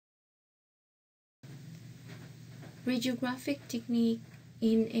Radiographic technique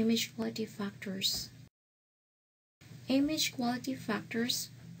in image quality factors. Image quality factors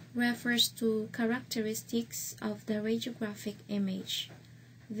refers to characteristics of the radiographic image.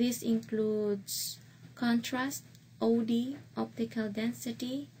 This includes contrast, OD, optical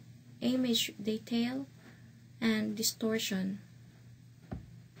density, image detail, and distortion.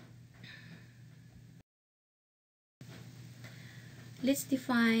 Let's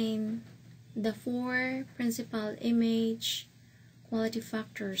define the four principal image quality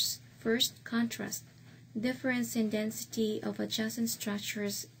factors. First, contrast. Difference in density of adjacent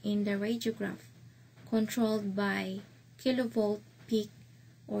structures in the radiograph, controlled by kilovolt peak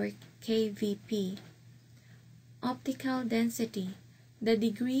or kVp. Optical density. The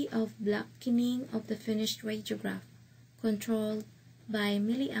degree of blackening of the finished radiograph, controlled by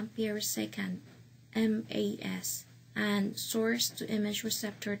milliampere second, MAS, and source to image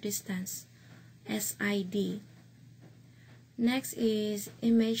receptor distance, SID. Next is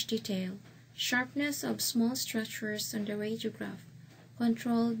image detail. Sharpness of small structures on the radiograph,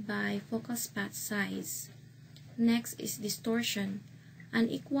 controlled by focus path size. Next is distortion.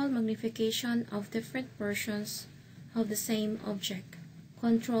 Unequal magnification of different portions of the same object,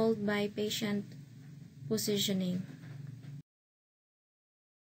 controlled by patient positioning.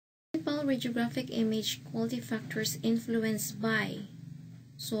 Principal radiographic image quality factors influenced by.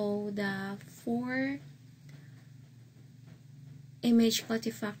 So the four image quality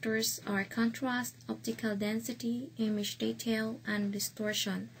factors are contrast, optical density, image detail, and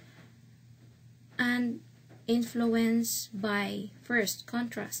distortion. And influenced by, first,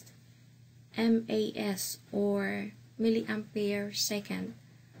 contrast, MAS or milliampere second.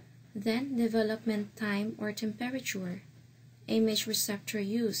 Then development time or temperature, image receptor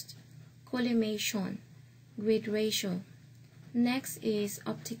used, collimation, grid ratio. Next is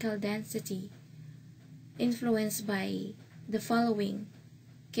optical density, influenced by the following: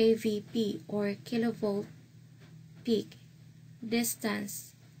 kVp or kilovolt peak,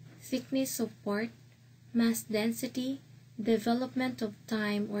 distance, thickness of part, mass density, development of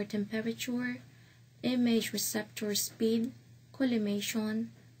time or temperature, image receptor speed,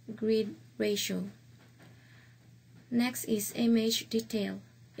 collimation, grid ratio. Next is image detail,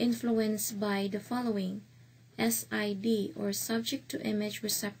 influenced by the following: SID or subject to image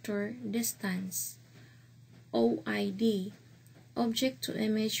receptor distance, OID, object to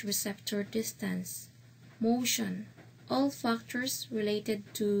image receptor distance, motion, all factors related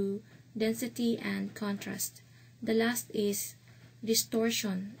to density and contrast. The last is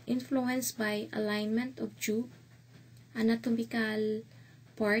distortion, influenced by alignment of tube, anatomical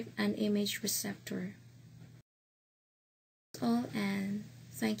part, and image receptor. That's all, and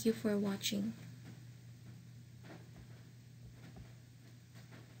thank you for watching.